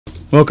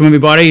Welcome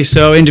everybody.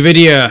 So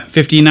NVIDIA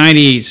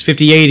 5090s,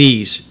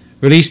 5080s,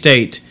 release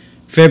date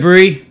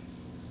February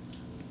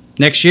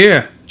next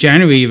year,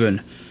 January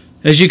even.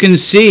 As you can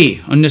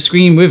see on the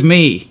screen with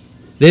me,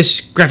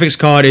 this graphics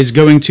card is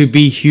going to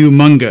be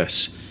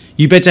humongous.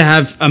 You better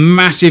have a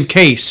massive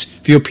case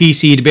for your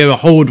PC to be able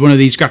to hold one of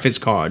these graphics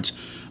cards.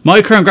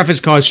 My current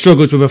graphics card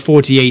struggles with a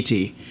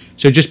 4080,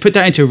 so just put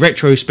that into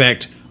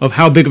retrospect of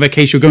how big of a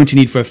case you're going to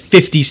need for a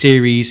 50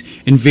 series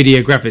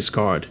NVIDIA graphics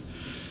card.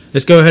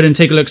 Let's go ahead and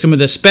take a look at some of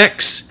the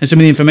specs and some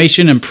of the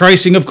information and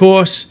pricing, of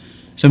course.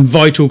 Some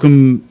vital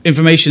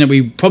information that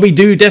we probably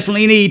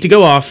definitely need to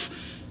go off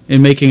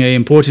in making an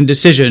important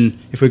decision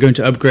if we're going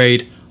to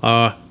upgrade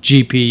our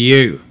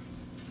GPU.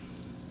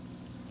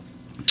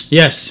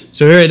 Yes,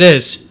 so here it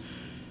is.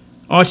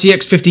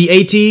 RTX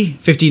 5080,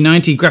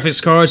 5090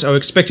 graphics cards are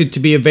expected to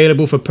be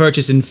available for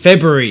purchase in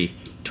February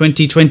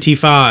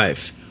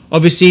 2025.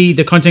 Obviously,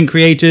 the content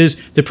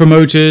creators, the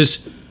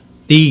promoters,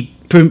 the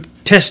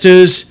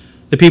testers,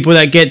 the people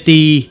that get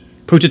the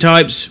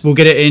prototypes will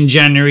get it in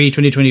January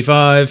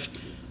 2025.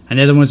 And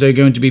the other ones that are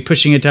going to be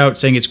pushing it out,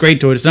 saying it's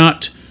great or it's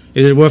not.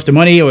 Is it worth the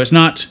money or it's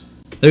not?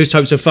 Those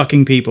types of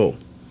fucking people.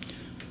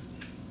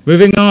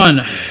 Moving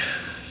on.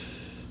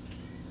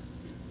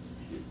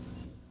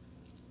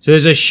 So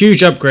there's a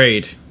huge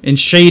upgrade in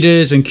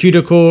shaders and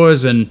CUDA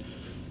cores and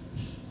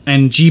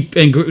GB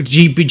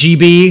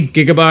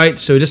gigabytes.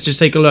 So let's just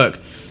take a look.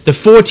 The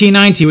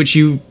 4090, which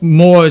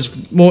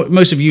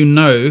most of you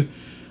know,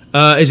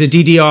 is a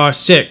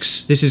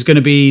DDR6. This is going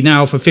to be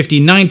now for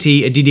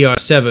 5090 a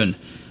DDR7.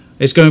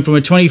 It's going from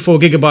a 24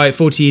 gigabyte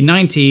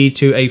 4090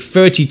 to a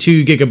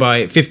 32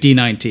 gigabyte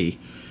 5090.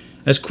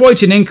 That's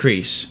quite an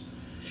increase.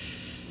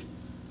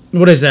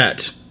 What is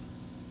that?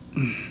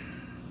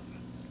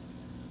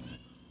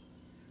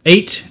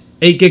 8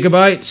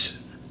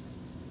 gigabytes?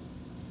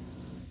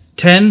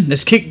 10?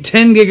 Let's kick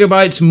 10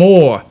 gigabytes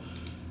more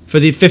for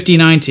the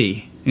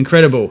 5090.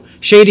 Incredible.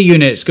 Shader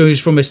units goes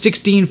from a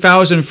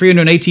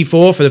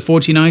 16,384 for the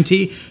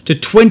 4090 to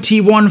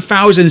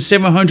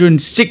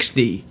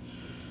 21,760.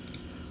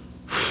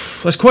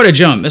 That's quite a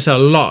jump. That's a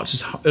lot.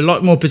 It's a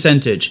lot more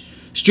percentage.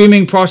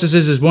 Streaming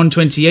processors is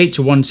 128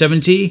 to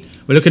 170.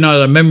 We're looking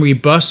at a memory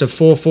bus of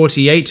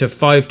 448 to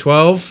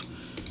 512.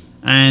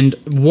 And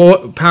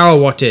power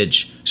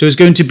wattage. So it's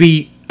going to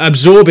be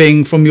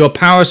absorbing from your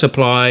power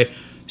supply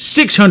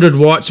 600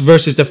 watts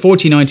versus the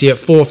 4090 at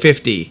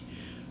 450.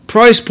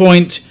 Price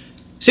point,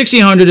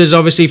 1600 is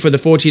obviously for the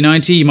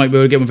 4090. You might be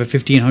able to get one for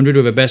 1500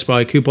 with a Best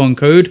Buy coupon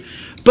code.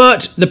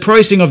 But the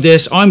pricing of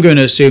this, I'm going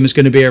to assume, is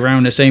going to be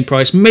around the same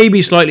price.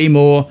 Maybe slightly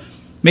more.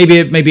 Maybe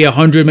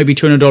 $100, maybe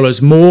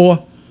 $200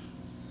 more.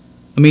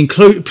 I mean,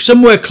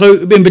 somewhere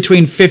in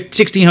between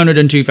 1600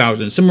 and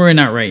 2000. Somewhere in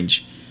that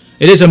range.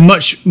 It is a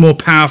much more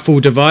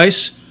powerful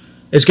device.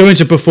 It's going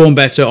to perform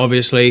better,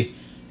 obviously.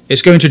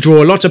 It's going to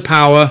draw a lot of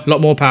power, a lot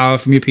more power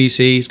from your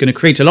PC. It's going to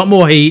create a lot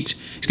more heat.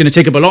 It's going to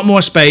take up a lot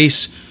more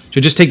space. So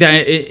just take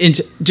that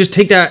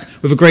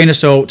with a grain of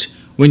salt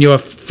when you're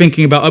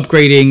thinking about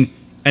upgrading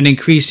and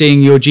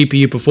increasing your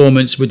GPU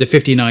performance with the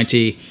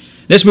 5090.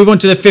 Let's move on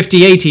to the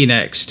 5080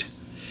 next.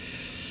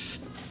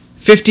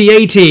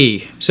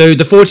 5080. So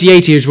the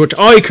 4080 is what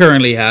I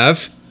currently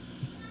have.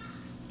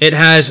 It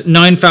has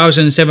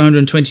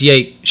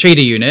 9,728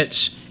 shader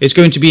units. It's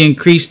going to be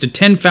increased to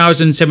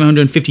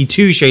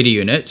 10,752 shader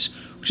units,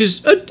 which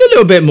is a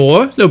little bit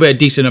more, a little bit a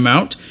decent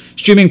amount.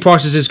 Streaming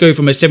processors go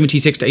from a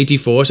 76 to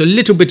 84, so a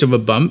little bit of a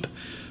bump.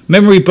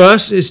 Memory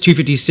bus is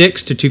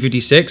 256 to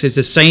 256. It's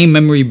the same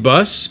memory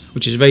bus,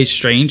 which is very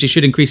strange. It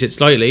should increase it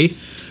slightly.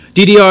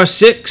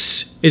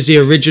 DDR6 is the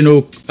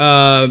original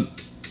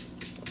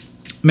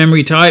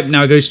memory type.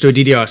 Now it goes to a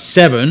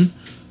DDR7.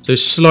 So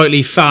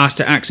slightly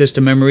faster access to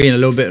memory and a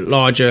little bit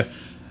larger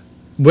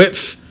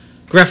width.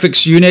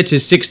 Graphics unit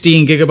is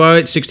 16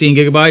 gigabytes. 16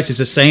 gigabytes is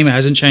the same. It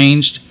hasn't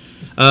changed.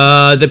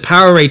 The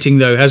power rating,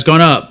 though, has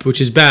gone up, which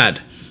is bad.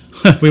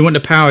 We want the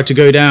power to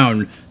go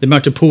down, the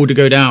amount of pool to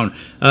go down.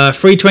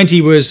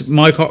 320 is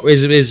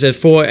a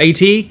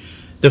 480.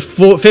 The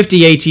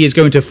 5080 is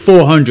going to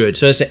 400.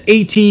 So it's an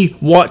 80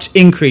 watt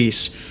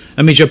increase.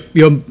 That means your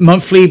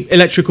monthly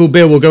electrical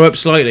bill will go up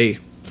slightly.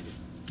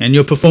 And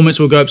your performance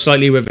will go up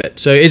slightly with it.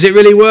 So is it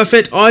really worth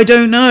it? I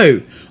don't know.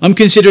 I'm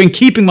considering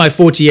keeping my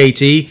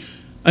 4080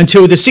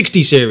 until the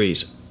 60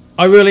 series.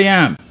 I really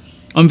am.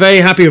 I'm very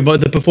happy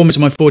with the performance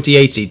of my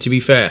 4080, to be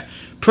fair.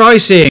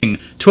 Pricing,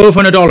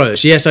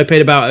 $1,200. Yes, I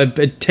paid about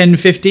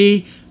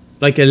 $1,050,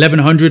 like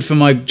 $1,100 for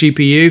my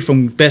GPU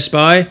from Best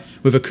Buy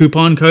with a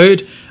coupon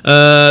code.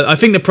 I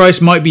think the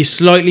price might be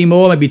slightly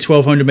more, maybe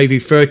 $1,200, maybe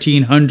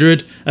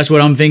 $1,300. That's what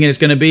I'm thinking it's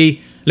going to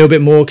be. A little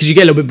bit more, because you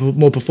get a little bit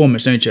more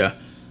performance, don't you?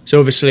 So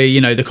obviously,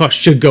 you know, the cost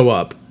should go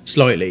up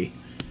slightly.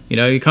 You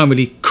know, you can't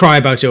really cry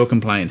about it or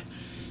complain.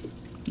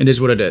 It is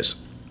what it is.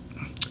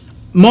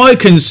 My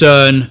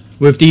concern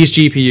with these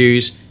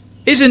GPUs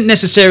isn't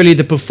necessarily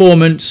the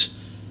performance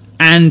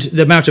and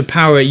the amount of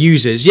power it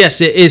uses.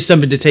 Yes, it is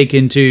something to take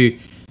into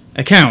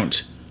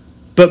account.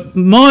 But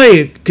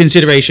my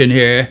consideration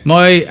here,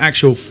 my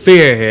actual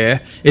fear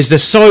here, is the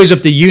size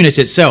of the unit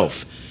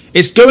itself.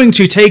 it's going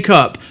to take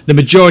up the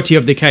majority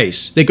of the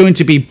case. They're going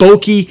to be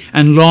bulky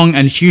and long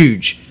and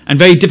huge and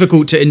very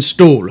difficult to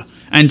install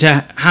and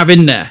to have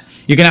in there.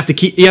 You have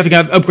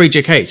to upgrade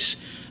your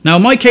case. Now,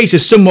 my case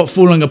is somewhat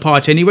falling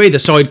apart anyway. The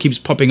side keeps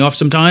popping off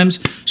sometimes.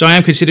 So I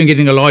am considering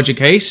getting a larger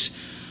case.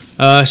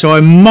 So I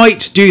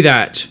might do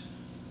that.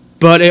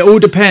 But it all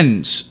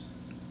depends.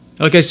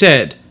 Like I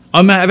said,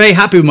 I'm very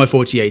happy with my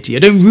 4080. I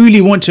don't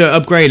really want to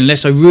upgrade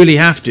unless I really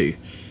have to.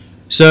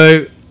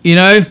 So, you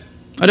know,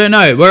 I don't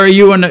know. Where are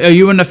you on? Are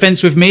you on the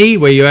fence with me,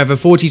 where you have a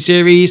 40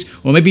 series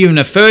or maybe even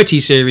a 30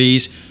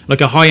 series, like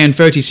a high-end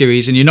 30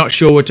 series, and you're not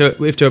sure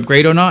if to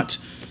upgrade or not?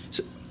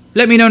 So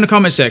let me know in the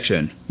comment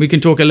section. We can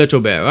talk a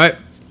little bit, right?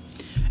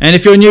 And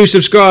if you're new,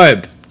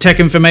 subscribe. Tech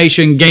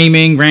information,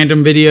 gaming,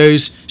 random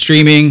videos,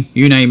 streaming,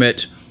 you name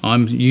it.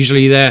 I'm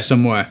usually there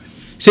somewhere.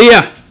 See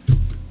ya!